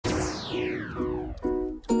നമസ്കാരം,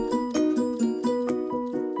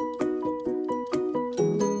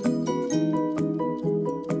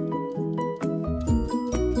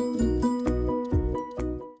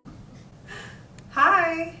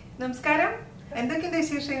 എന്തൊക്കെയുണ്ട്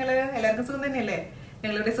വിശേഷങ്ങൾ? എല്ലാവർക്കും സുഖം തന്നെയല്ലേ?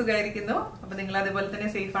 ഞങ്ങളിവിടെ സുഖമായിരിക്കുന്നു. അപ്പൊ നിങ്ങൾ അതുപോലെ തന്നെ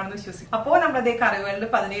സേഫ് ആണെന്ന് വിശ്വസിക്കും. അപ്പോൾ നമ്മുടെ കറിവേളിൽ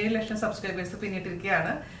 17 ലക്ഷം സബ്സ്ക്രൈബേഴ്സ്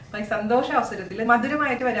പിന്നിട്ടിരിക്കുകയാണ്. അപ്പൊ ഈ സന്തോഷ അവസരത്തിൽ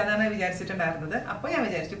മധുരമായിട്ട് വരാനാണ് വിചാരിച്ചിട്ടുണ്ടായിരുന്നത്. അപ്പൊ ഞാൻ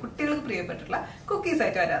വിചാരിച്ചു കുട്ടികൾക്ക് പ്രിയപ്പെട്ടുള്ള കുക്കീസ്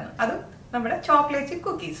ആയിട്ട് വരാന്ന്. അതും നമ്മുടെ ചോക്ലേറ്റ് ചിപ്പ്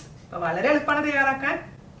കുക്കീസ്. അപ്പൊ വളരെ എളുപ്പമാണ് തയ്യാറാക്കാൻ.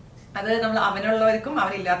 അത് നമ്മൾ അവനുള്ളവർക്കും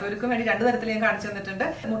അവനില്ലാത്തവർക്കും വേണ്ടി 2 തരത്തിൽ ഞാൻ കാണിച്ചു തന്നിട്ടുണ്ട്.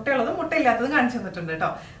 മുട്ടയുള്ളതും മുട്ടയില്ലാത്തതും കാണിച്ചു തന്നിട്ടുണ്ട് കേട്ടോ.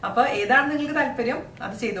 അപ്പൊ ഏതാണ് നിങ്ങൾക്ക് താല്പര്യം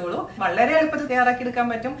അത് ചെയ്തോളൂ. വളരെ എളുപ്പത്തിൽ തയ്യാറാക്കി എടുക്കാൻ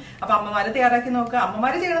പറ്റും. അപ്പൊ അമ്മമാര് തയ്യാറാക്കി നോക്കുക.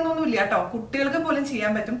 അമ്മമാര് ചെയ്യണമെന്നൊന്നും ഇല്ല കേട്ടോ, കുട്ടികൾക്ക് പോലും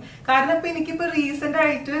ചെയ്യാൻ പറ്റും. കാരണം ഇപ്പൊ എനിക്കിപ്പോ റീസെന്റ്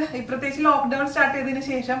ആയിട്ട് പ്രത്യേകിച്ച് ലോക്ക്ഡൌൺ സ്റ്റാർട്ട് ചെയ്തതിനു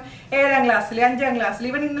ശേഷം 7ാം ക്ലാസ്സിൽ 5ാം ക്ലാസ്സിൽ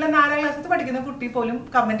ഇവൻ ഇന്നലെ 4ാം ക്ലാസ്സിൽ പഠിക്കുന്ന കുട്ടി പോലും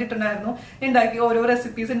കമന്റ് ഇട്ടുണ്ടായിരുന്നു, ഉണ്ടാക്കി ഓരോ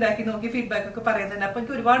റെസിപ്പീസ് ഉണ്ടാക്കി നോക്കി ഫീഡ്ബാക്ക് ഒക്കെ പറയുന്നുണ്ട്. അപ്പൊ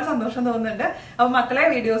എനിക്ക് ഒരുപാട് സന്തോഷം തോന്നുന്നുണ്ട്. അപ്പൊ മക്കളെ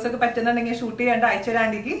വീഡിയോസ് ഒക്കെ പറ്റുന്നുണ്ടെങ്കിൽ ഷൂട്ട് ചെയ്യാണ്ട് അയച്ചു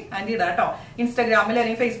തരാണ്ടെങ്കിൽ ആന്റി ഇടാം കേട്ടോ. ഇൻസ്റ്റാഗ്രാമിൽ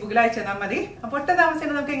അല്ലെങ്കിൽ ഫേസ്ബുക്കിൽ അയച്ചു തന്നാൽ മതി. അപ്പൊ ഒട്ടും താമസിച്ച്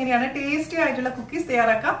നമുക്ക് എങ്ങനെയാണ് ടേസ്റ്റി ആയിട്ടുള്ള കുക്കീസ്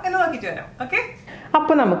തയ്യാറാക്കാം എന്ന് നോക്കിയിട്ട് വരാം. ഓക്കെ,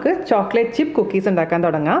 അപ്പൊ നമുക്ക് ചോക്ലേറ്റ് ചിപ്പ് കുക്കീസ് ഉണ്ടാക്കാൻ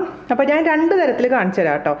തുടങ്ങാം. അപ്പൊ ഞാൻ 2 തരത്തിൽ കാണിച്ചു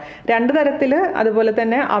തരാം കേട്ടോ. 2 തരത്തിൽ, അതുപോലെ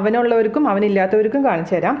തന്നെ അവനുള്ളവർക്കും അവനില്ലാത്തവർക്കും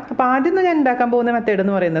കാണിച്ചു തരാം. അപ്പൊ ആദ്യം ഞാൻ ഉണ്ടാക്കാൻ പോകുന്ന മെത്തേഡ്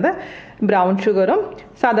എന്ന് പറയുന്നത് ബ്രൗൺ ഷുഗറും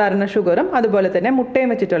സാധാരണ ഷുഗറും അതുപോലെ തന്നെ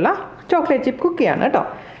മുട്ടയും വെച്ചിട്ടുള്ള ചോക്ലേറ്റ് ചിപ്പ് കുക്കിയാണ് കേട്ടോ.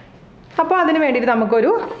 അപ്പോൾ അതിന് വേണ്ടിയിട്ട്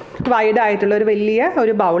നമുക്കൊരു വൈഡ് ആയിട്ടുള്ള ഒരു വലിയ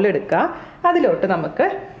ഒരു ബൗൾ എടുക്കുക. അതിലോട്ട് നമുക്ക്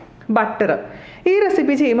ബട്ടർ, ഈ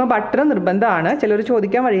റെസിപ്പി ചെയ്യുമ്പോൾ ബട്ടർ നിർബന്ധമാണ്. ചിലർ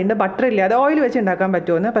ചോദിക്കാൻ വഴിയുണ്ട് ബട്ടർ ഇല്ലാതെ ഓയിൽ വെച്ച് ഉണ്ടാക്കാൻ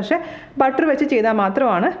പറ്റുമെന്ന്. പക്ഷേ ബട്ടർ വെച്ച് ചെയ്താൽ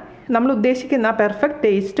മാത്രമാണ് നമ്മൾ ഉദ്ദേശിക്കുന്ന പെർഫെക്റ്റ്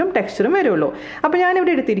ടേസ്റ്റും ടെക്സ്ചറും വരുള്ളൂ. അപ്പോൾ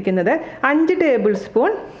ഞാനിവിടെ എടുത്തിരിക്കുന്നത് 5 ടേബിൾ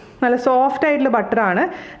സ്പൂൺ നല്ല സോഫ്റ്റ് ആയിട്ടുള്ള ബട്ടറാണ്.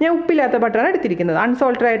 ഞാൻ ഉപ്പില്ലാത്ത ബട്ടറാണ് എടുത്തിരിക്കുന്നത്,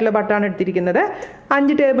 അൺസോൾട്ടഡ് ആയിട്ടുള്ള ബട്ടറാണ് എടുത്തിരിക്കുന്നത്.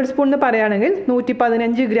 5 ടേബിൾ സ്പൂൺ എന്ന് പറയുകയാണെങ്കിൽ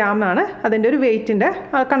 115 ഗ്രാമാണ് അതിൻ്റെ ഒരു വെയിറ്റിൻ്റെ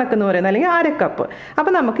കണക്കെന്ന് പറയുന്നത്, അല്ലെങ്കിൽ 1/2 കപ്പ്.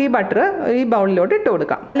 അപ്പോൾ നമുക്ക് ഈ ബട്ടർ ഈ ബൗളിലോട്ട് ഇട്ട്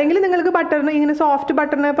കൊടുക്കാം. അല്ലെങ്കിൽ നിങ്ങൾക്ക് ബട്ടറിന് ഇങ്ങനെ സോഫ്റ്റ്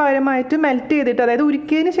ബട്ടറിന് പകരമായിട്ട് മെൽറ്റ് ചെയ്തിട്ട്, അതായത്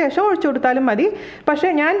ഉരുക്കിയതിന് ശേഷം ഒഴിച്ചു കൊടുത്താലും മതി. പക്ഷേ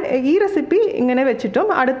ഞാൻ ഈ റെസിപ്പി ഇങ്ങനെ വെച്ചിട്ടും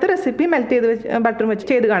അടുത്ത റെസിപ്പി മെൽറ്റ് ചെയ്ത് ബട്ടർ വെച്ച്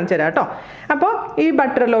ചെയ്ത് കാണിച്ചു തരാം കേട്ടോ. അപ്പോൾ ഈ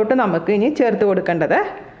ബട്ടറിലോട്ട് നമുക്ക് ഇനി ചേർത്ത് കൊടുക്കേണ്ടത്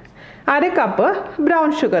 1/2 cup brown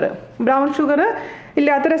sugar. Brown sugar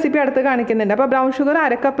ഇല്ലാത്ത റെസിപ്പി അടുത്ത് കാണിക്കുന്നുണ്ട്. അപ്പോൾ ബ്രൗൺ ഷുഗർ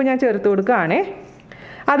 1/2 കപ്പ് ഞാൻ ചേർത്ത് കൊടുക്കുകയാണ്.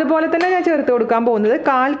 അതുപോലെ തന്നെ ഞാൻ ചേർത്ത് കൊടുക്കാൻ പോകുന്നത്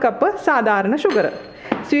 1/4 കപ്പ് സാധാരണ ഷുഗർ.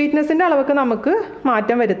 സ്വീറ്റ്നെസ്സിൻ്റെ അളവൊക്കെ നമുക്ക്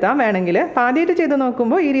മാറ്റം വരുത്താം വേണമെങ്കിൽ. ആദ്യമായിട്ട് ചെയ്ത്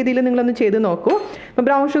നോക്കുമ്പോൾ ഈ രീതിയിൽ നിങ്ങളൊന്ന് ചെയ്ത് നോക്കൂ. അപ്പോൾ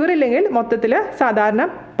ബ്രൗൺ ഷുഗർ ഇല്ലെങ്കിൽ മൊത്തത്തിൽ സാധാരണ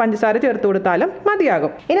പഞ്ചസാര ചേർത്ത് കൊടുത്താലും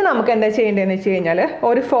മതിയാകും. ഇനി നമുക്ക് എന്താ ചെയ്യേണ്ടതെന്ന് വെച്ച് കഴിഞ്ഞാൽ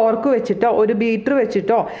ഒരു ഫോർക്ക് വെച്ചിട്ടോ ഒരു ബീറ്റർ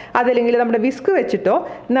വെച്ചിട്ടോ അതല്ലെങ്കിൽ നമ്മുടെ വിസ്ക് വെച്ചിട്ടോ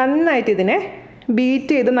നന്നായിട്ട് ഇതിനെ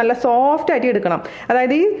ബീറ്റ് ചെയ്ത് നല്ല സോഫ്റ്റ് ആയിട്ട് എടുക്കണം.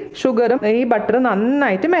 അതായത് ഈ ഷുഗറും ഈ ബട്ടർ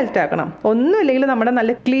നന്നായിട്ട് മെൽറ്റ് ആക്കണം. ഒന്നുമില്ലെങ്കിൽ നമ്മുടെ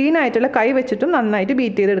നല്ല ക്ലീൻ ആയിട്ടുള്ള കൈ വെച്ചിട്ടും നന്നായിട്ട്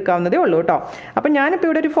ബീറ്റ് ചെയ്ത് എടുക്കാവുന്നതേ ഉള്ളൂ കേട്ടോ. അപ്പം ഞാനിപ്പോൾ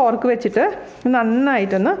ഇവിടെ ഒരു ഫോർക്ക് വെച്ചിട്ട്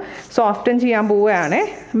നന്നായിട്ടൊന്ന് സോഫ്റ്റൻ ചെയ്യാൻ പോവുകയാണ്.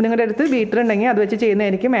 അപ്പം നിങ്ങളുടെ അടുത്ത് ബീറ്റർ ഉണ്ടെങ്കിൽ അത് വെച്ച്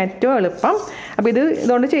ചെയ്യുന്നതായിരിക്കും ഏറ്റവും എളുപ്പം. അപ്പോൾ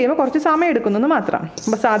ഇതുകൊണ്ട് ചെയ്യുമ്പോൾ കുറച്ച് സമയം എടുക്കുന്നു മാത്രം.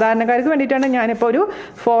 അപ്പോൾ സാധാരണക്കാർക്ക് വേണ്ടിയിട്ടാണ് ഞാനിപ്പോൾ ഒരു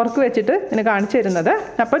ഫോർക്ക് വെച്ചിട്ട് ഇതിനെ കാണിച്ചു തരുന്നത്.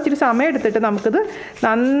 അപ്പോൾ ഇച്ചിരി സമയം എടുത്തിട്ട് നമുക്കിത്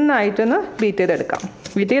നന്നായിട്ടൊന്ന് ബീറ്റ് ചെയ്തെടുക്കാം.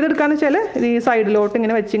 ബീറ്റ് ചെയ്തെടുക്കാന്ന് വെച്ചാൽ ഈ സൈഡിലോട്ട്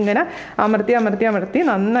ഇങ്ങനെ വെച്ച് ഇങ്ങനെ അമർത്തി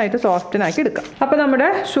നന്നായിട്ട് സോഫ്റ്റനാക്കി എടുക്കാം. അപ്പോൾ നമ്മുടെ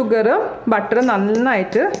ഷുഗറും ബട്ടറും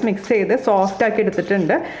നന്നായിട്ട് മിക്സ് ചെയ്ത് സോഫ്റ്റ് ആക്കി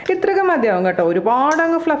എടുത്തിട്ടുണ്ട്. ഇത്രയൊക്കെ മതിയാവും കേട്ടോ, ഒരുപാട്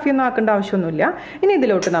അങ്ങ് ഫ്ലഫി ഒന്നും ആക്കേണ്ട ആവശ്യമൊന്നുമില്ല. ഇനി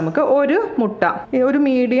ഇതിലോട്ട് നമുക്ക് ഒരു മുട്ട, ഒരു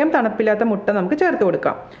മീഡിയം തണുപ്പില്ലാത്ത മുട്ട നമുക്ക് ചേർത്ത്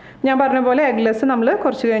കൊടുക്കാം. ഞാൻ പറഞ്ഞ പോലെ എഗ്ലെസ് നമ്മൾ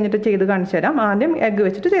കുറച്ച് കഴിഞ്ഞിട്ട് ചെയ്ത് കാണിച്ചു തരാം. ആദ്യം എഗ്ഗ്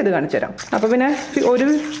വെച്ചിട്ട് ചെയ്ത് കാണിച്ചു തരാം. അപ്പോൾ പിന്നെ ഒരു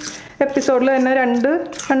എപ്പിസോഡിൽ തന്നെ 2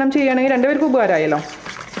 എണ്ണം ചെയ്യുകയാണെങ്കിൽ 2 പേർക്ക് ഉപകാരമായല്ലോ.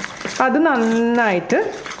 അത് നന്നായിട്ട്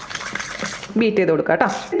ബീറ്റ് ചെയ്ത് കൊടുക്കാം കേട്ടോ.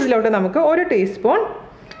 ഇതിലോട്ട് നമുക്ക് 1 ടീസ്പൂൺ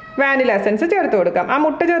വാനില എസൻസ് ചേർത്ത് കൊടുക്കാം. ആ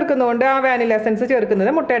മുട്ട ചേർക്കുന്നതുകൊണ്ട് ആ വാനില എസൻസ്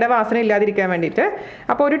ചേർക്കുന്നത് മുട്ടയുടെ വാസന ഇല്ലാതിരിക്കാൻ വേണ്ടിയിട്ട്.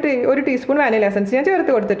 അപ്പോൾ ഒരു ടീസ്പൂൺ വാനില എസൻസ് ഞാൻ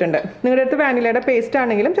ചേർത്ത് കൊടുത്തിട്ടുണ്ട്. നിങ്ങളുടെ അടുത്ത് വാനിലയുടെ പേസ്റ്റ്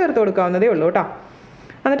ആണെങ്കിലും ചേർത്ത് കൊടുക്കാവുന്നതേ ഉള്ളൂ കേട്ടോ.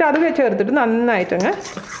 എന്നിട്ട് അത് ചേർത്തിട്ട് നന്നായിട്ടങ്ങ്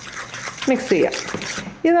മിക്സ് ചെയ്യാം.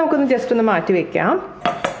 ഇത് നമുക്കൊന്ന് ജസ്റ്റ് ഒന്ന് മാറ്റി വയ്ക്കാം.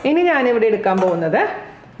 ഇനി ഞാനിവിടെ എടുക്കാൻ പോകുന്നത്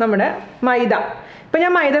നമ്മുടെ മൈദ. ഇപ്പോൾ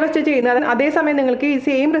ഞാൻ മൈദ വെച്ച് ചെയ്യുന്നത്, അതേസമയം നിങ്ങൾക്ക് ഈ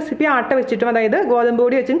സെയിം റെസിപ്പി ആട്ട വെച്ചിട്ടും അതായത് ഗോതമ്പ്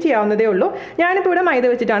പൊടി വെച്ചും ചെയ്യാവുന്നതേ ഉള്ളൂ. ഞാനിപ്പോൾ ഇവിടെ മൈദ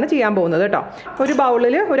വെച്ചിട്ടാണ് ചെയ്യാൻ പോകുന്നത് കേട്ടോ. ഒരു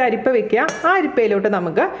ബൗളിൽ ഒരു അരിപ്പ വെക്കുക. ആ അരിപ്പയിലോട്ട്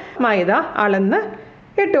നമുക്ക് മൈദ അളന്ന്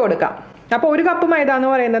ഇട്ട് കൊടുക്കാം. അപ്പോൾ 1 കപ്പ് മൈദ എന്ന്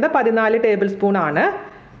പറയുന്നത് 14 ടേബിൾ സ്പൂൺ ആണ്.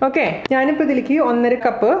 ഓക്കെ, ഞാനിപ്പോൾ ഇതിലേക്ക് 1.5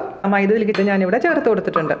 കപ്പ് മൈദ ഇതിലേക്ക് ഞാനിവിടെ ചേർത്ത്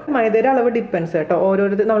കൊടുത്തിട്ടുണ്ട്. മൈദയുടെ അളവ് ഡിപ്പെൻസ് കേട്ടോ,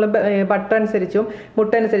 ഓരോരുത്തർ നമ്മൾ ബട്ടർ അനുസരിച്ചും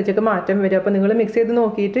മുട്ട അനുസരിച്ചൊക്കെ മാറ്റം വരും. അപ്പോൾ നിങ്ങൾ മിക്സ് ചെയ്ത്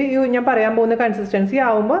നോക്കിയിട്ട് ഞാൻ പറയാൻ പോകുന്ന കൺസിസ്റ്റൻസി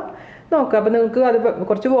ആവുമ്പോൾ നോക്കുക. അപ്പോൾ നിങ്ങൾക്ക് അത്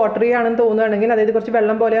കുറച്ച് വാട്ടറി ആണെന്ന് തോന്നുകയാണെങ്കിൽ, അതായത് കുറച്ച്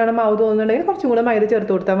വെള്ളം പോലെയാണ് മാവ് തോന്നുന്നുണ്ടെങ്കിൽ കുറച്ചും കൂടെ മൈദ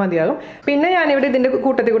ചേർത്ത് കൊടുത്താൽ മതിയാകും. പിന്നെ ഞാനിവിടെ ഇതിൻ്റെ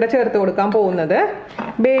കൂട്ടത്തിൽ കൂടെ ചേർത്ത് കൊടുക്കാൻ പോകുന്നത്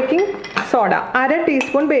baking soda, 1/2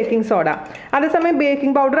 teaspoon baking soda. അതേസമയം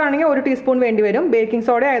ബേക്കിംഗ് പൗഡർ ആണെങ്കിൽ 1 ടീസ്പൂൺ വേണ്ടി വരും. ബേക്കിംഗ്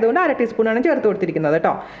സോഡ ആയതുകൊണ്ട് 1/2 ടീസ്പൂണാണ് ചേർത്ത് കൊടുത്തിരിക്കുന്നത്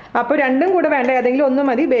കേട്ടോ. അപ്പോൾ രണ്ടും കൂടെ വേണ്ട, ഏതെങ്കിലും ഒന്ന്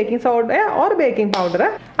മതി, baking soda or baking powder.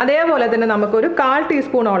 അതേപോലെ തന്നെ നമുക്കൊരു 1/4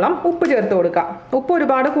 ടീസ്പൂണോളം ഉപ്പ് ചേർത്ത് കൊടുക്കാം. ഉപ്പ്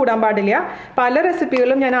ഒരുപാട് കൂടാൻ പാടില്ല. പല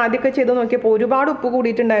റെസിപ്പികളും ഞാൻ ആദ്യമൊക്കെ ചെയ്ത് നോക്കിയപ്പോൾ ഒരുപാട് ഉപ്പ്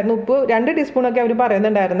കൂടിയിട്ടുണ്ടായിരുന്നു. ഉപ്പ് 2 ടീസ്പൂണൊക്കെ അവർ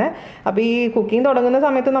പറയുന്നുണ്ടായിരുന്നേ. അപ്പോൾ ഈ കുക്കിംഗ് തുടങ്ങുന്ന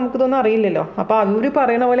സമയത്ത് നമുക്കിതൊന്നും അറിയില്ലല്ലോ. അപ്പോൾ അവർ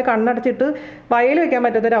പറയുന്ന പോലെ കണ്ണടച്ചിട്ട് വയൽ വെക്കാൻ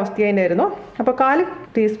പറ്റാത്തൊരവസ്ഥയായിരുന്നു. അപ്പോൾ 1/4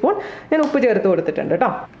 ടീസ്പൂൺ ഞാൻ ഉപ്പ് ചേർത്ത് കൊടുത്തിട്ടുണ്ട് കേട്ടോ.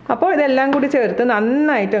 അപ്പോൾ ഇതെല്ലാം കൂടി ചേർത്ത്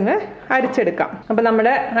നന്നായിട്ട് അങ്ങ് അരിച്ചെടുക്കാം. അപ്പോൾ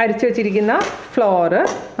നമ്മുടെ അരിച്ചു വെച്ചിരിക്കുന്ന ഫ്ലോർ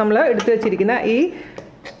നമ്മൾ എടുത്തു വെച്ചിരിക്കുന്ന ഈ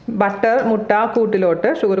ബട്ടർ മുട്ട കൂട്ടിലോട്ട്,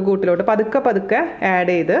 ഷുഗർ കൂട്ടിലോട്ട് പതുക്കെ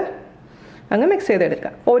ആഡ് ചെയ്ത് അങ്ങ് മിക്സ്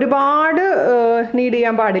ചെയ്തെടുക്കാം. ഒരുപാട് നീഡ്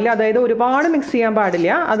ചെയ്യാൻ പാടില്ല, അതായത് ഒരുപാട് മിക്സ് ചെയ്യാൻ പാടില്ല.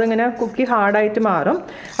 അതിങ്ങനെ കുക്കി ഹാർഡായിട്ട് മാറും.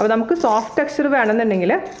 അപ്പോൾ നമുക്ക് സോഫ്റ്റ് ടെക്സ്ചർ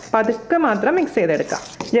വേണമെന്നുണ്ടെങ്കിൽ പതുക്കെ മാത്രം മിക്സ് ചെയ്തെടുക്കാം.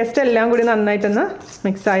 ജസ്റ്റ് എല്ലാം കൂടി നന്നായിട്ടൊന്ന്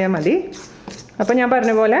മിക്സ് ആയാൽ മതി. അപ്പോൾ ഞാൻ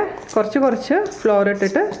പറഞ്ഞ പോലെ കുറച്ച് ഫ്ലോർ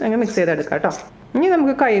ഇട്ടിട്ട് അങ്ങ് മിക്സ് ചെയ്തെടുക്കാം കേട്ടോ. ഇനി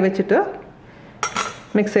നമുക്ക് കൈ വെച്ചിട്ട്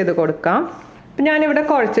മിക്സ് ചെയ്ത് കൊടുക്കാം. ഞാനിവിടെ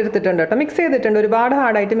കുഴച്ചെടുത്തിട്ടുണ്ട് കേട്ടോ, മിക്സ് ചെയ്തിട്ടുണ്ട്. ഒരുപാട്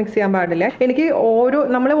ഹാർഡായിട്ട് മിക്സ് ചെയ്യാൻ പാടില്ല. എനിക്ക്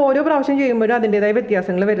നമ്മൾ ഓരോ പ്രാവശ്യം ചെയ്യുമ്പോഴും അതിൻ്റെതായ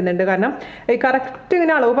വ്യത്യാസങ്ങൾ വരുന്നുണ്ട്. കാരണം ഈ കറക്റ്റ്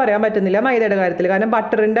ഇങ്ങനെ അളവ് പറയാൻ പറ്റുന്നില്ല മൈദയുടെ കാര്യത്തിൽ. കാരണം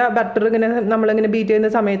ബട്ടർ ഇങ്ങനെ നമ്മളിങ്ങനെ ബീറ്റ്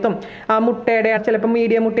ചെയ്യുന്ന സമയത്തും ആ മുട്ടയുടെ ചിലപ്പോൾ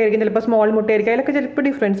മീഡിയം മുട്ടയായിരിക്കും, ചിലപ്പോൾ സ്മോൾ മുട്ടയായിരിക്കും, അതിലൊക്കെ ചിലപ്പോൾ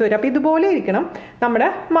ഡിഫറൻസ് വരും. അപ്പോൾ ഇതുപോലെ ഇരിക്കണം നമ്മുടെ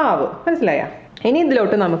മാവ്, മനസ്സിലായ? ഇനി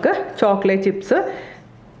ഇതിലോട്ട് നമുക്ക് ചോക്ലേറ്റ് ചിപ്സ്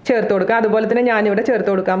ചേർത്ത് കൊടുക്കുക. അതുപോലെ തന്നെ ഞാനിവിടെ ചേർത്ത്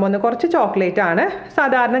കൊടുക്കാൻ പോകുന്ന കുറച്ച് ചോക്ലേറ്റ് ആണ്.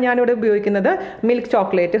 സാധാരണ ഞാനിവിടെ ഉപയോഗിക്കുന്നത് മിൽക്ക്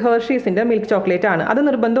ചോക്ലേറ്റ്, ഹെർഷീസിൻ്റെ മിൽക്ക് ചോക്ലേറ്റ് ആണ്. അത്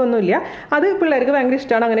നിർബന്ധമൊന്നുമില്ല, അത് പിള്ളേർക്ക് ഭയങ്കര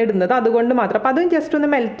ഇഷ്ടമാണ് അങ്ങനെ ഇടുന്നത്, അതുകൊണ്ട് മാത്രം. അപ്പോൾ അതും ജസ്റ്റ് ഒന്ന്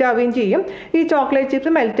മെൽറ്റ് ആവുകയും ചെയ്യും. ഈ ചോക്ലേറ്റ്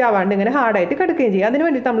ചിപ്സ് മെൽറ്റ് ആവാണ്ട് ഇങ്ങനെ ഹാർഡായിട്ട് കിടക്കുകയും ചെയ്യും. അതിന്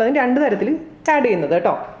വേണ്ടിയിട്ട് നമ്മളത് 2 തരത്തിൽ ആഡ് ചെയ്യുന്നത്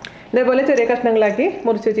കേട്ടോ. ഇതേപോലെ ചെറിയ കഷ്ണങ്ങളാക്കി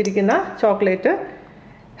മുറിച്ച് വെച്ചിരിക്കുന്ന ചോക്ലേറ്റ്,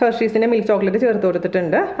 ഹെർഷീസിൻ്റെ മിൽക്ക് ചോക്ലേറ്റ് ചേർത്ത്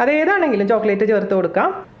കൊടുത്തിട്ടുണ്ട്. അതേതാണെങ്കിലും ചോക്ലേറ്റ് ചേർത്ത് കൊടുക്കാം.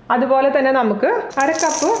 അതുപോലെ തന്നെ നമുക്ക് 1/2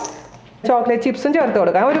 കപ്പ് ചോക്ലേറ്റ് ചിപ്സും ചേർത്ത്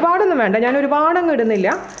കൊടുക്കാം. ഒരുപാടൊന്നും വേണ്ട, ഞാൻ ഒരുപാടങ്ങ് ഇടുന്നില്ല.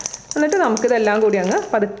 എന്നിട്ട് നമുക്കിതെല്ലാം കൂടി അങ്ങ്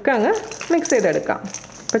പതുക്കെ അങ്ങ് മിക്സ് ചെയ്തെടുക്കാം.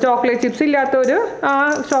 ഇപ്പോൾ ചോക്ലേറ്റ് ചിപ്സ് ഇല്ലാത്തവർ ആ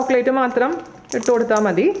ചോക്ലേറ്റ് മാത്രം ഇട്ട് കൊടുത്താൽ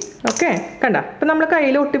മതി. ഓക്കെ, കണ്ട. ഇപ്പം നമ്മൾ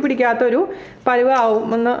കയ്യിൽ ഒട്ടിപ്പിടിക്കാത്തൊരു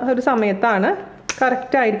പരുവാവുന്ന ഒരു സമയത്താണ്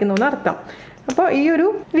കറക്റ്റായിരിക്കുന്നു എന്ന് അർത്ഥം. അപ്പോൾ ഈ ഒരു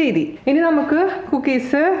രീതി. ഇനി നമുക്ക്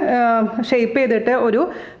കുക്കീസ് ഷേപ്പ് ചെയ്തിട്ട് ഒരു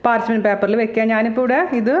പാർച്ച്മെൻറ്റ് പേപ്പറിൽ വെക്കാം. ഞാനിപ്പോൾ ഇവിടെ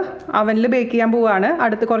ഇത് അവനിൽ ബേക്ക് ചെയ്യാൻ പോവുകയാണ്.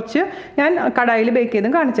 അടുത്ത് കുറച്ച് ഞാൻ കടായിൽ ബേക്ക്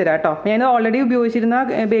ചെയ്തും കാണിച്ചു തരാം കേട്ടോ. ഞാൻ ഓൾറെഡി ഉപയോഗിച്ചിരുന്ന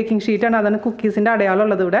ബേക്കിംഗ് ഷീറ്റാണ്, അതാണ് കുക്കീസിൻ്റെ അടയാളം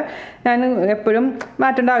ഉള്ളത്. ഇവിടെ ഞാൻ എപ്പോഴും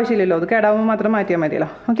മാറ്റേണ്ട ആവശ്യമില്ലല്ലോ, അത് കേടാവുമ്പോൾ മാത്രം മാറ്റിയാൽ മതിയല്ലോ.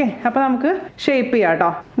 ഓക്കെ, അപ്പോൾ നമുക്ക് ഷേപ്പ് ചെയ്യാം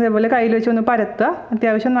കേട്ടോ. ഇതേപോലെ കയ്യിൽ വെച്ച് ഒന്ന് പരത്തുക.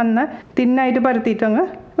 അത്യാവശ്യം നന്ന തിന്നായിട്ട് പരത്തിയിട്ട് അങ്ങ്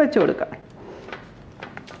വെച്ച് കൊടുക്കുക.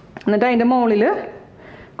 എന്നിട്ട് അതിൻ്റെ മുകളിൽ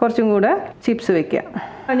കുറച്ചും കൂടെ ചിപ്സ് വെക്കുക.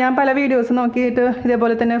 ഞാൻ പല വീഡിയോസ് നോക്കിയിട്ട്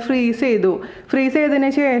ഇതേപോലെ തന്നെ ഫ്രീസ് ചെയ്തതിന്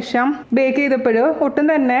ശേഷം ബേക്ക് ചെയ്തപ്പോൾ ഒട്ടും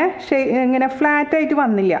തന്നെ ഇങ്ങനെ ഫ്ലാറ്റായിട്ട്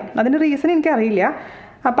വന്നില്ല. അതിൻ്റെ റീസൺ എനിക്കറിയില്ല.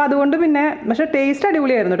 അപ്പോൾ അതുകൊണ്ട് പിന്നെ, പക്ഷേ ടേസ്റ്റ്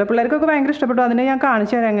അടിപൊളിയായിരുന്നു കേട്ടോ. പിള്ളേർക്കൊക്കെ ഭയങ്കര ഇഷ്ടപ്പെട്ടു. അതിനെ ഞാൻ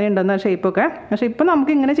കാണിച്ചു തരാം എങ്ങനെയുണ്ടെന്ന ഷേപ്പൊക്കെ. പക്ഷേ ഇപ്പോൾ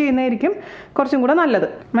നമുക്ക് ഇങ്ങനെ ചെയ്യുന്നതായിരിക്കും കുറച്ചും കൂടെ നല്ലത്.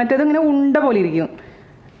 മറ്റേത് ഇങ്ങനെ ഉണ്ട പോലെ ഇരിക്കും.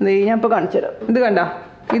 ഞാൻ ഇപ്പോൾ കാണിച്ചു തരാം. ഇത് കണ്ടോ,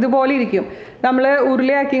 ഇതുപോലെ ഇരിക്കും. നമ്മൾ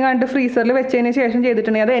ഉരുളയാക്കി കണ്ടിട്ട് ഫ്രീസറിൽ വെച്ചതിന് ശേഷം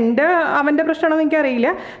ചെയ്തിട്ടുണ്ടെങ്കിൽ അത് അവൻ്റെ പ്രശ്നമാണെന്ന് എനിക്കറിയില്ല.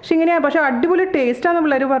 പക്ഷെ ഇങ്ങനെയാണ്. പക്ഷേ അടിപൊളി ടേസ്റ്റാണ്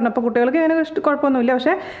പിള്ളേർ പറഞ്ഞപ്പോൾ. കുട്ടികൾക്ക് ഇങ്ങനെ കുഴപ്പമൊന്നുമില്ല.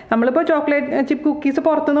 പക്ഷേ നമ്മളിപ്പോൾ ചോക്ലേറ്റ് ചിപ്പ് കുക്കീസ്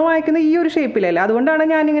പുറത്തുനിന്ന് വാങ്ങിക്കുന്ന ഈ ഒരു ഷേപ്പിലല്ല. അതുകൊണ്ടാണ്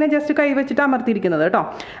ഞാനിങ്ങനെ ജസ്റ്റ് കൈ വെച്ചിട്ട് അമർത്തിയിരിക്കുന്നത് കേട്ടോ.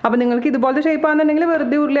 അപ്പോൾ നിങ്ങൾക്ക് ഇതുപോലത്തെ ഷേപ്പാണെന്നുണ്ടെങ്കിൽ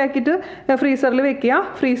വെറുതെ ഉരുളയാക്കിയിട്ട് ഫ്രീസറിൽ വെക്കുക,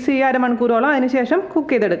 ഫ്രീസ് ചെയ്യുക 1/2 മണിക്കൂറോളം. അതിന് ശേഷം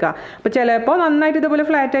കുക്ക് ചെയ്തെടുക്കുക. അപ്പോൾ ചിലപ്പോൾ നന്നായിട്ട് ഇതുപോലെ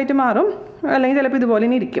ഫ്ലാറ്റായിട്ട് മാറും, അല്ലെങ്കിൽ ചിലപ്പോൾ ഇതുപോലെ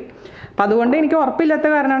തന്നെ ഇരിക്കും. അപ്പോൾ അതുകൊണ്ട് എനിക്ക് ഉറപ്പില്ലാത്ത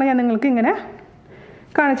കാരണമാണ് ഞാൻ നിങ്ങൾക്ക് ഇങ്ങനെ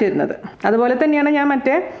കാണിച്ചു തരുന്നത്. അതുപോലെ തന്നെയാണ് ഞാൻ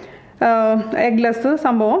മറ്റേ എഗ്ലെസ്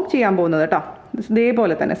സംഭവം ചെയ്യാൻ പോകുന്നത് കേട്ടോ.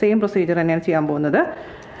 ഇതേപോലെ തന്നെ സെയിം പ്രൊസീജിയർ തന്നെയാണ് ചെയ്യാൻ പോകുന്നത്.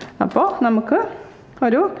 അപ്പോൾ നമുക്ക്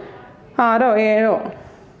ഒരു 6 or 7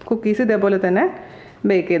 കുക്കീസ് ഇതേപോലെ തന്നെ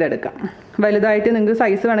ബേക്ക് ചെയ്തെടുക്കാം. വലുതായിട്ട് നിങ്ങൾക്ക്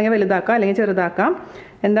സൈസ് വേണമെങ്കിൽ വലുതാക്കാം, അല്ലെങ്കിൽ ചെറുതാക്കാം.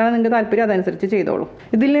 എന്താണ് നിങ്ങൾക്ക് താല്പര്യം അതനുസരിച്ച് ചെയ്തോളൂ.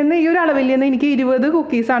 ഇതിൽ നിന്ന് ഈ ഒരു അളവിൽ നിന്ന് എനിക്ക് 20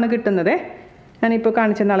 കുക്കീസാണ് കിട്ടുന്നത്, ഞാനിപ്പോൾ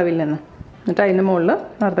കാണിച്ചിരുന്ന അളവിൽ നിന്ന്. എന്നിട്ട് അതിൻ്റെ മുകളിൽ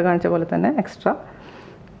നേരത്തെ കാണിച്ച പോലെ തന്നെ എക്സ്ട്രാ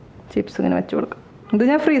ചിപ്സ് ഇങ്ങനെ വെച്ച് കൊടുക്കാം. ഇത്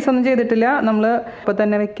ഞാൻ ഫ്രീസൊന്നും ചെയ്തിട്ടില്ല, നമ്മൾ ഇപ്പോൾ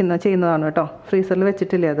തന്നെ ചെയ്യുന്നതാണ് കേട്ടോ. ഫ്രീസറിൽ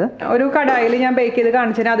വെച്ചിട്ടില്ല. അത് ഒരു കടായിൽ ഞാൻ ബേക്ക് ചെയ്ത്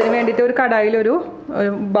കാണിച്ചു തരാം. അതിന് വേണ്ടിയിട്ട് ഒരു കടായിൽ ഒരു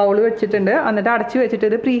ബൗൾ വെച്ചിട്ടുണ്ട്. എന്നിട്ട് അടച്ചു വെച്ചിട്ട്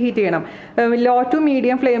ഇത് പ്രീ ഹീറ്റ് ചെയ്യണം. ലോ ടു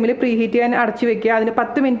മീഡിയം ഫ്ലെയിമിൽ പ്രീ ഹീറ്റ് ചെയ്യാൻ അടച്ചു വെക്കുക. അതിന്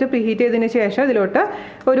 10 മിനിറ്റ് പ്രീ ഹീറ്റ് ചെയ്തതിന് ശേഷം ഇതിലോട്ട്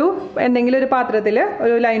എന്തെങ്കിലും ഒരു പാത്രത്തിൽ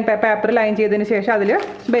ഒരു പേപ്പർ ലൈൻ ചെയ്തതിന് ശേഷം അതിൽ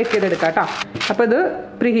ബേക്ക് ചെയ്തെടുക്കാം കേട്ടോ. അപ്പോൾ ഇത്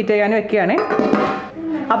പ്രീ ഹീറ്റ് ചെയ്യാൻ വെക്കുകയാണ്.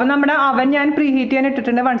 അപ്പം നമ്മുടെ അവൻ ഞാൻ പ്രീ ഹീറ്റ് ചെയ്യാൻ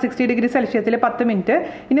ഇട്ടിട്ടുണ്ട് 160 ഡിഗ്രി സെൽഷ്യസിൽ 10 മിനിറ്റ്.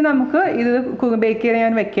 ഇനി നമുക്ക് ഇത് ബേക്ക്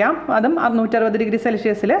ചെയ്യാൻ വെക്കാം. അതും 160 ഡിഗ്രി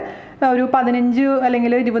സെൽഷ്യസിൽ ഒരു 15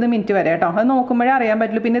 അല്ലെങ്കിൽ 20 മിനിറ്റ് വരെ കേട്ടോ. അത് നോക്കുമ്പോഴേ അറിയാൻ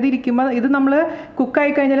പറ്റുള്ളൂ. പിന്നെ ഇത് ഇരിക്കുമ്പോൾ ഇത് നമ്മൾ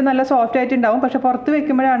കുക്കായി കഴിഞ്ഞാൽ നല്ല സോഫ്റ്റ് ആയിട്ട് ഉണ്ടാവും. പക്ഷെ പുറത്ത്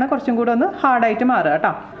വെക്കുമ്പോഴാണ് കുറച്ചും കൂടെ ഒന്ന് ഹാർഡായിട്ട് മാറുക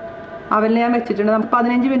കേട്ടോ. അവനിൽ ഞാൻ വെച്ചിട്ടുണ്ട്. നമുക്ക്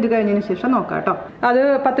 15 മിനിറ്റ് കഴിഞ്ഞതിന് ശേഷം നോക്കാം കേട്ടോ. അത്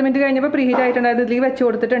 10 മിനിറ്റ് കഴിഞ്ഞപ്പോൾ പ്രീ ഹീറ്റ് ആയിട്ടുണ്ടായത് ഇതിലേക്ക് വെച്ച്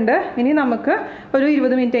കൊടുത്തിട്ടുണ്ട്. ഇനി നമുക്ക് ഒരു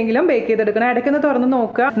 20 മിനിറ്റ് എങ്കിലും ബേക്ക് ചെയ്തെടുക്കണം. ഇടയ്ക്കൊന്ന് തുറന്ന്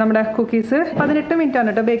നോക്കുക. നമ്മുടെ കുക്കീസ് 18 മിനിറ്റ് ആണ്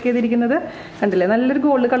കേട്ടോ ബേക്ക് ചെയ്തിരിക്കുന്നത്. കണ്ടില്ലേ, നല്ലൊരു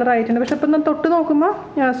ഗോൾഡ് കളർ ആയിട്ടുണ്ട്. പക്ഷെ ഇപ്പം തൊട്ട് നോക്കുമ്പോൾ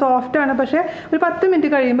സോഫ്റ്റ് ആണ്. പക്ഷേ ഒരു 10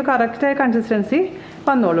 മിനിറ്റ് കഴിയുമ്പോൾ കറക്റ്റായ കൺസിസ്റ്റൻസി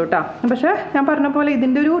വന്നോളൂ കേട്ടോ. പക്ഷേ ഞാൻ പറഞ്ഞ പോലെ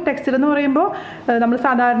ഇതിൻ്റെ ഒരു ടെക്സ്ചർ എന്ന് പറയുമ്പോൾ നമ്മൾ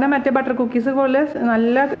സാധാരണ മറ്റേ ബട്ടർ കുക്കീസ് പോലെ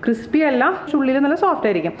നല്ല ക്രിസ്പി അല്ല, ഉള്ളിൽ നല്ല സോഫ്റ്റ്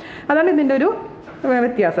ആയിരിക്കും. അതാണ് ഇതിൻ്റെ ഒരു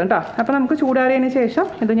വ്യത്യാസം കേട്ടോ. അപ്പോൾ നമുക്ക് ചൂടാറിയതിന് ശേഷം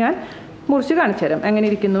ഇത് ഞാൻ മുറിച്ച് കാണിച്ചു തരാം എങ്ങനെ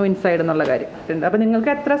ഇരിക്കുന്നു ഇൻസൈഡ് എന്നുള്ള കാര്യം. അപ്പോൾ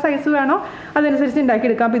നിങ്ങൾക്ക് എത്ര സൈസ് വേണോ അതനുസരിച്ച്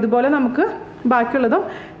ഉണ്ടാക്കിയെടുക്കാം. അപ്പോൾ ഇതുപോലെ നമുക്ക് ബാക്കിയുള്ളതും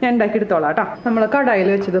ഞാൻ ഉണ്ടാക്കിയെടുത്തോളാം കേട്ടോ. നമ്മൾ കടായിൽ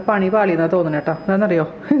വെച്ചത് പണി പാളിയെന്നാണ് തോന്നുന്നു കേട്ടോ. എന്താണെന്നറിയോ,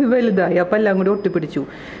 ഇത് വലുതായി. അപ്പോൾ എല്ലാം കൂടി ഒട്ടിപ്പിടിച്ചു.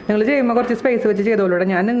 നിങ്ങൾ ചെയ്യുമ്പോൾ കുറച്ച് സ്പേസ് വെച്ച് ചെയ്തോളൂടെ.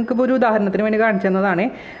 ഞാൻ നിങ്ങൾക്ക് ഇപ്പോൾ ഒരു ഉദാഹരണത്തിന് വേണ്ടി കാണിച്ചു തന്നതാണ്.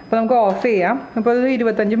 അപ്പോൾ നമുക്ക് ഓഫ് ചെയ്യാം. അപ്പോൾ ഇത്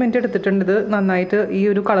 25 മിനിറ്റ് എടുത്തിട്ടുണ്ട് ഇത് നന്നായിട്ട് ഈ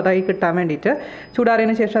ഒരു കളറായി കിട്ടാൻ വേണ്ടിയിട്ട്.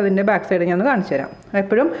 ചൂടാറിയതിന് ശേഷം അതിൻ്റെ ബാക്ക് സൈഡ് ഞാൻ കാണിച്ചു തരാം.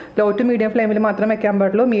 എപ്പോഴും ലോ ടു മീഡിയം ഫ്ലെയിമിൽ മാത്രം വെക്കാൻ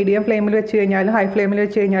പാടുള്ളൂ. മീഡിയം ഫ്ലെയിമിൽ വെച്ച് കഴിഞ്ഞാലും ഹൈ ഫ്ലെയിമിൽ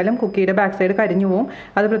വെച്ച് കഴിഞ്ഞാലും കുക്കിയുടെ ബാക്ക് സൈഡ് കരിഞ്ഞു പോവും.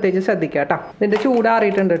 അത് പ്രത്യേകിച്ച് ശ്രദ്ധിക്കുക കേട്ടോ. ഇതിൻ്റെ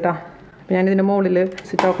ചൂടാറിയിട്ടുണ്ട് കേട്ടോ. അപ്പോൾ ഞാനിതിൻ്റെ മുകളിൽ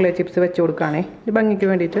ചോക്ലേറ്റ് ചിപ്സ് വെച്ച് കൊടുക്കുകയാണേ, ഇത് ഭംഗിക്ക്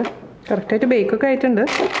വേണ്ടിയിട്ട്. കറക്റ്റായിട്ട് ബേക്കൊക്കെ ആയിട്ടുണ്ട്.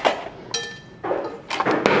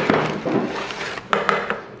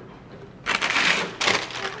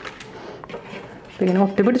 ഇങ്ങനെ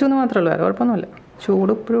ഒട്ടി പിടിച്ചെന്ന് മാത്രമേ ഉള്ളൂ, വേറെ കുഴപ്പമൊന്നുമില്ല.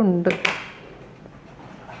 ചൂട് ഇപ്പോഴും ഉണ്ട്.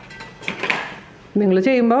 നിങ്ങൾ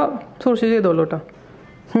ചെയ്യുമ്പോൾ സൂക്ഷിച്ച് ചെയ്തോളൂ കേട്ടോ.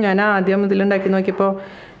 ഞാൻ ആദ്യം ഇതിലുണ്ടാക്കി നോക്കിയപ്പോൾ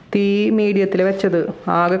തീ മീഡിയത്തിൽ വെച്ചത്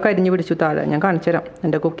ആകെ കരിഞ്ഞു പിടിച്ചു താഴെ. ഞാൻ കാണിച്ചു തരാം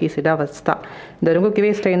എൻ്റെ കുക്കീസിൻ്റെ അവസ്ഥ. എന്തോരം കുക്കി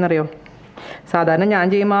വേസ്റ്റ് ആയെന്നറിയോ. സാധാരണ ഞാൻ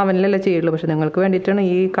ചെയ്യുമ്പോൾ അവനിലല്ലേ ചെയ്യുള്ളൂ. പക്ഷെ നിങ്ങൾക്ക് വേണ്ടിയിട്ടാണ്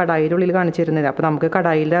ഈ കടായിയുടെ ഉള്ളിൽ കാണിച്ചു തരുന്നത്. അപ്പോൾ നമുക്ക്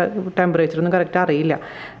കടായിലെ ടെമ്പറേച്ചറൊന്നും കറക്റ്റ് അറിയില്ല.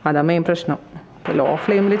 അതാണ് മെയിൻ പ്രശ്നം. അപ്പോൾ ലോ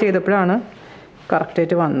ഫ്ലെയിമിൽ ചെയ്തപ്പോഴാണ്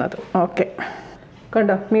കറക്റ്റായിട്ട് വന്നത്. ഓക്കെ,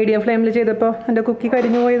 കണ്ടോ, മീഡിയം ഫ്ലെയിമിൽ ചെയ്തപ്പോൾ എൻ്റെ കുക്കി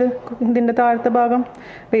കരിഞ്ഞു പോയത്. ഇതിൻ്റെ താഴത്തെ ഭാഗം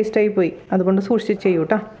വേസ്റ്റായി പോയി. അതുകൊണ്ട് സൂക്ഷിച്ച് ചെയ്യൂ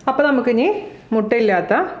കേട്ടോ. അപ്പോൾ നമുക്കിനി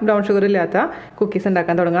മുട്ടയില്ലാത്ത ബ്രൗൺ ഷുഗർ ഇല്ലാത്ത കുക്കീസ്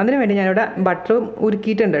ഉണ്ടാക്കാൻ തുടങ്ങാം. അതിന് വേണ്ടി ഞാനിവിടെ ബട്ടർ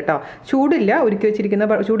ഉരുക്കിയിട്ടുണ്ട് കേട്ടോ. ചൂടില്ല, ഉരുക്കി വെച്ചിരിക്കുന്ന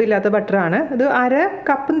ചൂടില്ലാത്ത ബട്ടറാണ്. ഇത് 1/2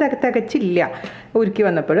 കപ്പും തികച്ചില്ല ഉരുക്കി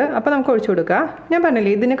വന്നപ്പോൾ. അപ്പോൾ നമുക്ക് ഒഴിച്ചു കൊടുക്കുക. ഞാൻ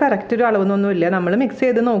പറഞ്ഞില്ലേ, ഇതിന് കറക്റ്റ് ഒരു അളവൊന്നുമില്ല. നമ്മൾ മിക്സ്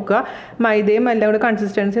ചെയ്ത് നോക്കുക. മൈദയും എല്ലാം കൂടെ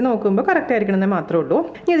കൺസിസ്റ്റൻസി നോക്കുമ്പോൾ കറക്റ്റ് ആയിരിക്കണമെന്നേ മാത്രമേ ഉള്ളൂ.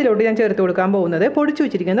 ഇനി ഇതിലോട്ട് ഞാൻ ചേർത്ത് കൊടുക്കാൻ പോകുന്നത് പൊടിച്ചു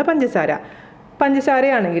വെച്ചിരിക്കുന്ന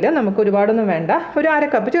പഞ്ചസാരയാണെങ്കിൽ നമുക്ക് ഒരുപാടൊന്നും വേണ്ട. ഒരു 1/2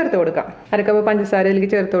 കപ്പ് ചേർത്ത് കൊടുക്കാം. 1/2 കപ്പ്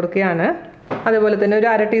പഞ്ചസാരയിലേക്ക് ചേർത്ത് കൊടുക്കുകയാണ്. അതുപോലെ തന്നെ ഒരു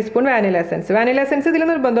 1/2 ടീസ്പൂൺ വാനില എസൻസ് ഇതിൽ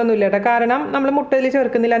നിർബന്ധമൊന്നുമില്ല കേട്ടോ. കാരണം നമ്മൾ മുട്ടയിൽ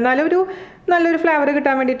ചേർക്കുന്നില്ല. എന്നാലും ഒരു നല്ലൊരു ഫ്ലേവർ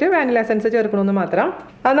കിട്ടാൻ വേണ്ടിയിട്ട് വാനില എസൻസ് ചേർക്കണമെന്ന് മാത്രം.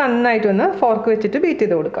 അത് നന്നായിട്ടൊന്ന് ഫോർക്ക് വെച്ചിട്ട് ബീറ്റ്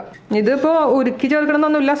ചെയ്ത് കൊടുക്കാം. ഇതിപ്പോൾ ഉരുക്കി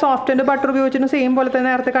ചേർക്കണമെന്നൊന്നുമില്ല. സോഫ്റ്റ് ആൻഡ് ബട്ടർ ഉപയോഗിച്ചിട്ട് സെയിം പോലെ തന്നെ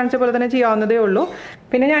നേരത്തെ കാണിച്ച പോലെ തന്നെ ചെയ്യാവുന്നതേ ഉള്ളൂ.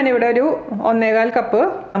 പിന്നെ ഞാനിവിടെ ഒരു 1.25 കപ്പ്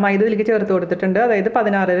മൈദ ഇതിലേക്ക് ചേർത്ത് കൊടുത്തിട്ടുണ്ട്. അതായത്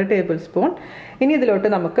 16 ടേബിൾ സ്പൂൺ. ഇനി ഇതിലോട്ട്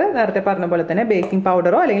നമുക്ക് നേരത്തെ പറഞ്ഞ പോലെ തന്നെ ബേക്കിംഗ്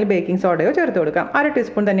പൗഡറോ അല്ലെങ്കിൽ ബേക്കിംഗ് സോഡയോ ചേർത്ത് കൊടുക്കാം. 1/2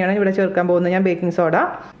 ടീസ്പൂൺ തന്നെയാണ് ഇവിടെ ചേർക്കാൻ പോകുന്നത് ഞാൻ ബേക്കിംഗ് സോഡ.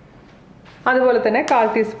 അതുപോലെ തന്നെ 1/4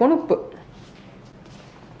 ടീസ്പൂൺ ഉപ്പ്.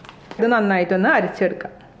 ഇത് നന്നായിട്ടൊന്ന്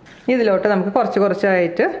അരിച്ചെടുക്കാം. ഇതിലോട്ട് നമുക്ക്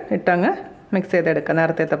കുറച്ചായിട്ട് ഇട്ടങ്ങ് മിക്സ് ചെയ്തെടുക്കാം.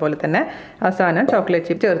 നേരത്തെ പോലെ തന്നെ അവസാനം ചോക്ലേറ്റ്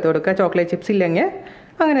ചിപ്പ് ചേർത്ത് കൊടുക്കുക. ചോക്ലേറ്റ് ചിപ്സ് ഇല്ലെങ്കിൽ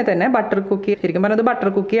അങ്ങനെ തന്നെ ബട്ടർ കുക്കി, ശരിക്കും പറഞ്ഞത് ബട്ടർ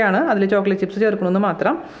കുക്കിയാണ്, അതിൽ ചോക്ലേറ്റ് ചിപ്സ് ചേർക്കണമെന്ന്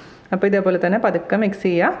മാത്രം. അപ്പോൾ ഇതേപോലെ തന്നെ പതുക്കെ മിക്സ്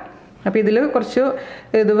ചെയ്യുക. അപ്പോൾ ഇതിൽ കുറച്ച്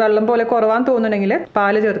ഇത് വെള്ളം പോലെ കുറവാന്ന് തോന്നുന്നുണ്ടെങ്കിൽ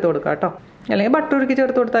പാല് ചേർത്ത് കൊടുക്കുക കേട്ടോ. അല്ലെങ്കിൽ ബട്ടർ ഉരുക്കി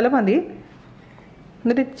ചേർത്ത് കൊടുത്താലും മതി.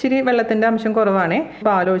 എന്നിട്ട് ഇച്ചിരി വെള്ളത്തിൻ്റെ അംശം കുറവാണേ,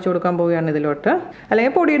 പാൽ ഒഴിച്ചു കൊടുക്കാൻ പോവുകയാണ് ഇതിലോട്ട്.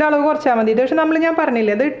 അല്ലെങ്കിൽ പൊടിയുടെ അളവ് കുറച്ചാൽ മതി. പക്ഷെ ഞാൻ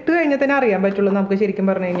പറഞ്ഞില്ലേ, അത് ഇട്ട് കഴിഞ്ഞാൽ തന്നെ അറിയാൻ പറ്റുള്ളൂ നമുക്ക്. ശരിക്കും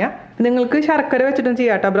പറഞ്ഞു കഴിഞ്ഞാൽ നിങ്ങൾക്ക് ശർക്കര വെച്ചിട്ടും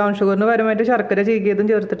ചെയ്യാം കേട്ടോ. ബ്രൗൺ ഷുഗറിന് പരമായിട്ട് ശർക്കര ചീകിയതും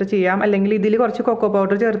ചേർത്തിട്ട് ചെയ്യാം. അല്ലെങ്കിൽ ഇതിൽ കുറച്ച് കൊക്കോ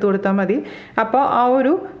പൗഡർ ചേർത്ത് കൊടുത്താൽ മതി. അപ്പോൾ ആ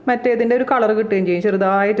ഒരു മറ്റേതിൻ്റെ ഒരു കളർ കിട്ടുകയും ചെയ്യും.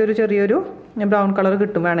 ചെറുതായിട്ടൊരു ചെറിയൊരു ബ്രൗൺ കളർ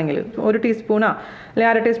കിട്ടും. വേണമെങ്കിൽ 1 ടീസ്പൂണോ അല്ലെങ്കിൽ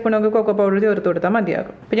 1/2 ടീസ്പൂണൊക്കെ കൊക്കോ പൗഡർ ചേർത്ത് കൊടുത്താൽ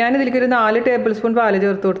മതിയാകും. അപ്പോൾ ഞാനിതിലേക്ക് ഒരു 4 ടേബിൾ സ്പൂൺ പാല്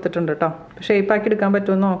ചേർത്ത് കൊടുത്തിട്ടുണ്ട് കേട്ടോ. ഷേപ്പാക്കി എടുക്കാൻ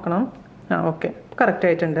പറ്റുമെന്ന് നോക്കണം. ഓക്കെ, കറക്റ്റ്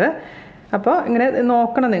ആയിട്ടുണ്ട്. അപ്പോൾ ഇങ്ങനെ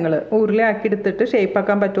നോക്കണം, നിങ്ങൾ ഉരുളയാക്കി എടുത്തിട്ട്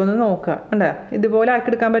ഷേപ്പാക്കാൻ പറ്റുമെന്ന് നോക്കുക. ഉണ്ട്, ഇതുപോലെ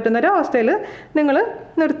ആക്കിയെടുക്കാൻ പറ്റുന്ന ഒരു അവസ്ഥയിൽ നിങ്ങൾ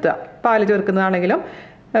നിർത്തുക. പാല് ചേർക്കുന്നതാണെങ്കിലും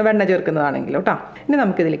വെണ്ണ ചേർക്കുന്നതാണെങ്കിലും കേട്ടോ. ഇനി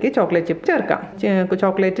നമുക്കിതിലേക്ക് ചോക്ലേറ്റ് ചിപ്പ് ചേർക്കാം.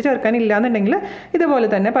 ചോക്ലേറ്റ് ചേർക്കാനില്ല എന്നുണ്ടെങ്കിൽ ഇതുപോലെ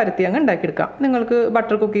തന്നെ പരത്തി അങ്ങ് ഉണ്ടാക്കിയെടുക്കാം. നിങ്ങൾക്ക്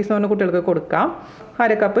ബട്ടർ കുക്കീസ് എന്ന് പറഞ്ഞ കുട്ടികൾക്ക് കൊടുക്കാം.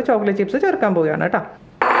 1/2 കപ്പ് ചോക്ലേറ്റ് ചിപ്സ് ചേർക്കാൻ പോവുകയാണ് കേട്ടോ.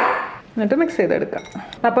 എന്നിട്ട് മിക്സ് ചെയ്തെടുക്കാം.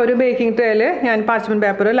 അപ്പോൾ ഒരു ബേക്കിംഗ് ട്രേയിൽ ഞാൻ പാർച്ച്മെൻറ്റ്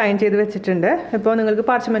പേപ്പർ ലൈൻ ചെയ്ത് വെച്ചിട്ടുണ്ട്. ഇപ്പോൾ നിങ്ങൾക്ക്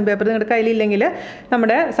പാർച്ച്മെൻറ്റ് പേപ്പർ നിങ്ങളുടെ കയ്യിലില്ലെങ്കിൽ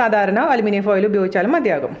നമ്മുടെ സാധാരണ അലുമിനിയം ഫോയിൽ ഉപയോഗിച്ചാലും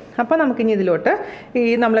മതിയാകും. അപ്പോൾ നമുക്കിനി ഇതിലോട്ട് ഈ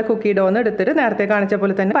നമ്മളെ കുക്കി ഡോന്ന് എടുത്തിട്ട് നേരത്തെ കാണിച്ച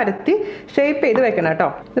പോലെ തന്നെ പരത്തി ഷേപ്പ് ചെയ്ത് വെക്കണം കേട്ടോ.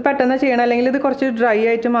 ഇത് പെട്ടെന്ന് ചെയ്യണം, അല്ലെങ്കിൽ ഇത് കുറച്ച് ഡ്രൈ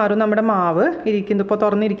ആയിട്ട് മാറും നമ്മുടെ മാവ് ഇരിക്കുന്നത്. ഇപ്പോൾ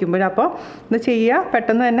തുറന്നിരിക്കുമ്പോൾ അപ്പോൾ ഇത് ചെയ്യുക,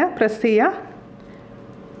 പെട്ടെന്ന് തന്നെ പ്രസ് ചെയ്യുക.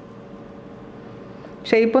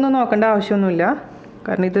 ഷേപ്പൊന്നും നോക്കേണ്ട ആവശ്യമൊന്നുമില്ല.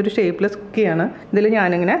 കാരണം ഇതൊരു ഷേപ്പ്ലെസ് കുക്കിയാണ്. ഇതിൽ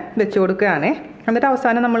ഞാനിങ്ങനെ വെച്ച് കൊടുക്കുകയാണേ. എന്നിട്ട്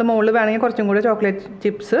അവസാനം നമ്മൾ മുകളിൽ വേണമെങ്കിൽ കുറച്ചും കൂടെ ചോക്ലേറ്റ്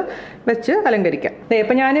ചിപ്സ് വെച്ച് അലങ്കരിക്കാം.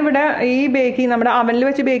 ഇപ്പം ഞാനിവിടെ ഈ നമ്മുടെ അവനിൽ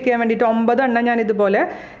വെച്ച് ബേക്ക് ചെയ്യാൻ വേണ്ടിയിട്ട് 9 എണ്ണം ഞാൻ ഇതുപോലെ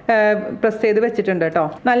പ്രസ് ചെയ്ത് വെച്ചിട്ടുണ്ട് കേട്ടോ.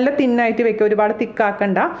 നല്ല തിന്നായിട്ട് വെക്കുക, ഒരുപാട്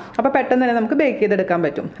തിക്കാക്കണ്ട. അപ്പോൾ പെട്ടെന്ന് തന്നെ നമുക്ക് ബേക്ക് ചെയ്തെടുക്കാൻ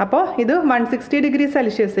പറ്റും. അപ്പോൾ ഇത് 160 ഡിഗ്രി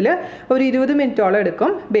സെൽഷ്യസിൽ ഒരു 20 മിനിറ്റോളം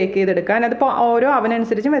എടുക്കും ബേക്ക് ചെയ്തെടുക്കാൻ. അതിപ്പോൾ ഓരോ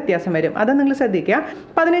അവനനുസരിച്ചും വ്യത്യാസം വരും, അത് നിങ്ങൾ ശ്രദ്ധിക്കുക.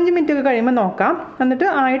 15 മിനിറ്റ് ഒക്കെ കഴിയുമ്പോൾ നോക്കാം. എന്നിട്ട്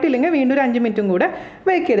ആയിട്ടില്ലെങ്കിൽ വീണ്ടും ഒരു 5 മിനിറ്റും കൂടെ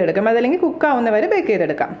ബേക്ക് ചെയ്തെടുക്കാം, അതല്ലെങ്കിൽ കുക്കാവുന്നവരെ ബേക്ക്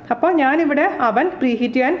ചെയ്തെടുക്കാം. അപ്പോൾ ഞാനിവിടെ അവൻ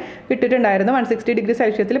പ്രീഹീറ്റ് ചെയ്യാൻ ഇട്ടിട്ടുണ്ടായിരുന്നു 160 ഡിഗ്രി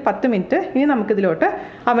സെൽഷ്യസിൽ 10 മിനിറ്റ്. ഇനി നമുക്കിതിലോട്ട്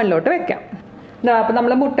അവനിലോട്ട് വെക്കാം. അപ്പോൾ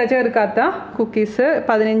നമ്മൾ മുട്ട ചേർക്കാത്ത കുക്കീസ്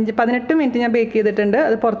 18 മിനിറ്റ് ഞാൻ ബേക്ക് ചെയ്തിട്ടുണ്ട്.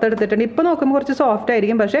 അത് പുറത്തെടുത്തിട്ടുണ്ട്. ഇപ്പോൾ നോക്കുമ്പോൾ കുറച്ച് സോഫ്റ്റ്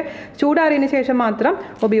ആയിരിക്കും, പക്ഷേ ചൂടാറിയതിന് ശേഷം മാത്രം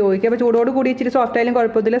ഉപയോഗിക്കുക. അപ്പോൾ ചൂടോട് കൂടി ഇച്ചിരി സോഫ്റ്റ് ആയാലും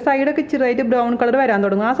കുഴപ്പമില്ല. സൈഡൊക്കെ ഇച്ചിരിയായിട്ട് ബ്രൗൺ കളർ വരാൻ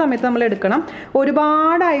തുടങ്ങും. ആ സമയത്ത് നമ്മൾ എടുക്കണം.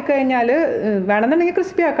 ഒരുപാടായി കഴിഞ്ഞാൽ വേണമെന്നുണ്ടെങ്കിൽ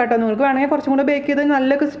ക്രിസ്പി ആക്കാട്ടോ. നിങ്ങൾക്ക് വേണമെങ്കിൽ കുറച്ചും കൂടെ ബേക്ക് ചെയ്ത്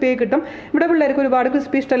നല്ല ക്രിസ്പി ആയി കിട്ടും. ഇവിടെ പിള്ളേർക്ക് ഒരുപാട്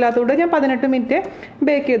ക്രിസ്പി ഇഷ്ടമല്ലാത്തതുകൊണ്ട് ഞാൻ 18 മിനിറ്റ്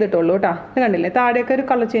ബേക്ക് ചെയ്തിട്ടുള്ളൂ കേട്ടോ. ഇത് കണ്ടില്ലേ, താഴെയൊക്കെ ഒരു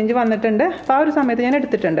കളർ ചേഞ്ച് വന്നിട്ടുണ്ട്. അപ്പോൾ ആ ഒരു സമയത്ത് ഞാൻ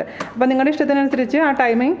എടുത്തിട്ടുണ്ട്. അപ്പോൾ നിങ്ങളുടെ ഇഷ്ടത്തിനനുസരിച്ച് ആ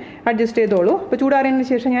ടൈമിംഗ് അഡ്ജസ്റ്റ് ചെയ്തോളൂ. അപ്പോൾ ചൂടാറിയതിന്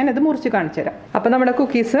ശേഷം ഞാൻ ഇത് മുറിച്ച് കാണിച്ചു തരാം. അപ്പോൾ നമ്മുടെ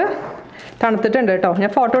കുക്കീസ് തണുത്തിട്ടുണ്ട് കേട്ടോ.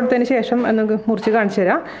 ഞാൻ ഫോട്ടോ എടുത്തതിന് ശേഷം ഒന്ന് മുറിച്ച് കാണിച്ചു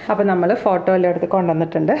തരാം. അപ്പോൾ നമ്മൾ ഫോട്ടോ എല്ലാം എടുത്ത്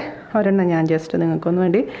കൊണ്ടുവന്നിട്ടുണ്ട്. ഒരെണ്ണം ഞാൻ ജസ്റ്റ് നിങ്ങൾക്കൊന്ന്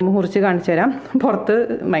വേണ്ടി മുറിച്ച് കാണിച്ചു തരാം. പുറത്ത്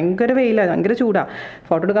ഭയങ്കര വെയിലാണ്, ഭയങ്കര ചൂടാണ്.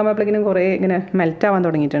 ഫോട്ടോ എടുക്കാൻ പോയപ്പോഴേക്കും കുറേ ഇങ്ങനെ മെൽറ്റ് ആവാൻ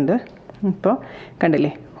തുടങ്ങിയിട്ടുണ്ട്. ഇപ്പോൾ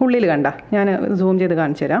കണ്ടില്ലേ, ഉള്ളിൽ കണ്ട, ഞാൻ സൂം ചെയ്ത്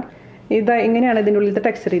കാണിച്ചു തരാം. ഇങ്ങനെയാണ് ഇതിൻ്റെ ഉള്ളിലത്തെ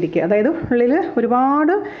ടെക്സ്ചർ ഇരിക്കുക. അതായത് ഉള്ളിൽ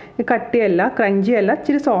ഒരുപാട് കട്ടിയല്ല, ക്രഞ്ചി അല്ല,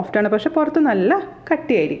 ഇച്ചിരി സോഫ്റ്റാണ്. പക്ഷെ പുറത്ത് നല്ല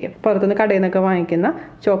കട്ടിയായിരിക്കും. പുറത്തുനിന്ന് കടയിൽ നിന്നൊക്കെ വാങ്ങിക്കുന്ന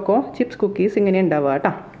ചോക്കോ ചിപ്സ് കുക്കീസ് ഇങ്ങനെ ഉണ്ടാവുക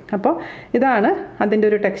കേട്ടോ. അപ്പോൾ ഇതാണ് അതിൻ്റെ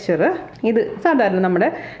ഒരു ടെക്സ്ചർ. ഇത് സാധാരണ നമ്മുടെ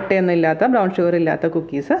കട്ടയൊന്നും ഇല്ലാത്ത ബ്രൗൺ ഷുഗർ ഇല്ലാത്ത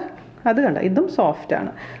കുക്കീസ്. അത് കണ്ട, ഇതും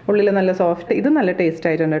സോഫ്റ്റാണ്, ഉള്ളിൽ നല്ല സോഫ്റ്റ്. ഇത് നല്ല ടേസ്റ്റ്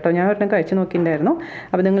ആയിട്ടുണ്ട് കേട്ടോ. ഞാൻ ഒരെണ്ണം കഴിച്ച് നോക്കിയിട്ടുണ്ടായിരുന്നു.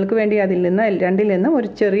 അപ്പോൾ നിങ്ങൾക്ക് വേണ്ടി രണ്ടിൽ നിന്ന് ഒരു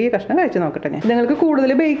ചെറിയ കഷ്ണം കഴിച്ച് നോക്കട്ടെ. ഞാൻ നിങ്ങൾക്ക്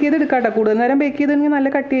കൂടുതൽ ബേക്ക് ചെയ്ത് എടുക്കാം കേട്ടോ. കൂടുതൽ നേരം ബേക്ക് ചെയ്തെങ്കിൽ നല്ല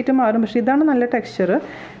കട്ടിയായിട്ട് മാറും. പക്ഷേ ഇതാണ് നല്ല ടെക്സ്ചർ.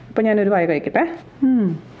 അപ്പോൾ ഞാനൊരു വായ കഴിക്കട്ടെ.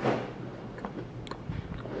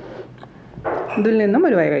 ഇതിൽ നിന്നും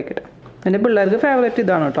ഒരു വായ കഴിക്കട്ടെ. എൻ്റെ പിള്ളേർക്ക് ഫേവറേറ്റ്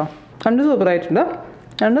ഇതാണ് കേട്ടോ. രണ്ട് സൂപ്പറായിട്ടുണ്ട്,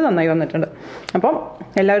 രണ്ട് നന്നായി വന്നിട്ടുണ്ട്. അപ്പം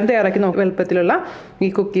എല്ലാവരും തയ്യാറാക്കി നോക്കും എളുപ്പത്തിലുള്ള ഈ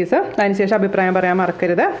കുക്കീസ്. അതിനുശേഷം അഭിപ്രായം പറയാൻ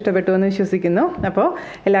മറക്കരുത്. ഇഷ്ടപ്പെട്ടു എന്ന് വിശ്വസിക്കുന്നു. അപ്പോൾ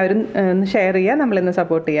എല്ലാവരും ഒന്ന് ഷെയർ ചെയ്യുക, നമ്മളിന്ന്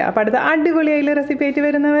സപ്പോർട്ട് ചെയ്യുക. അപ്പോൾ അടുത്ത അടിപൊളിയായുള്ള റെസിപ്പി ആയിട്ട്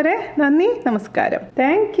വരുന്നവരെ നന്ദി, നമസ്കാരം.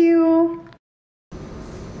 Thank you.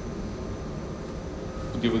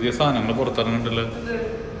 പുതിയ സാധനങ്ങൾ പുറത്തിറങ്ങണ്ടല്ലോ.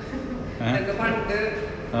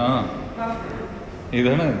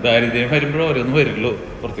 ഇതാണ് ദാരിദ്ര്യം വരുമ്പോഴോ ഓരോന്നും വരുള്ളൂ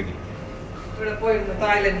പുറത്തേക്ക്.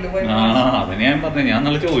 അതിന് ഞാൻ പറഞ്ഞു, ഞാൻ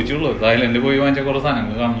നല്ല ചോദിച്ചുള്ളൂ. തായ്ലൻഡിൽ പോയി വാങ്ങിച്ച കുറെ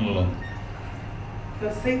സാധനങ്ങൾ കാണുന്നുള്ളൂ.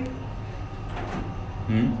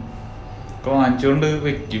 വാങ്ങിച്ചുകൊണ്ട്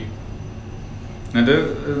വെക്കും. എന്നിട്ട്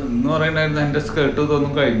എന്ന് പറയണ്ടായിരുന്നു എന്റെ സ്കേർട്ട്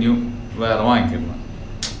ഇതൊന്നും കഴിഞ്ഞു, വേറെ വാങ്ങിക്കണം.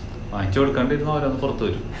 വാങ്ങിച്ചു കൊടുക്കാണ്ടിരുന്ന ഓരോന്ന് പുറത്തു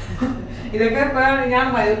വരും. ഇതൊക്കെ ഞാൻ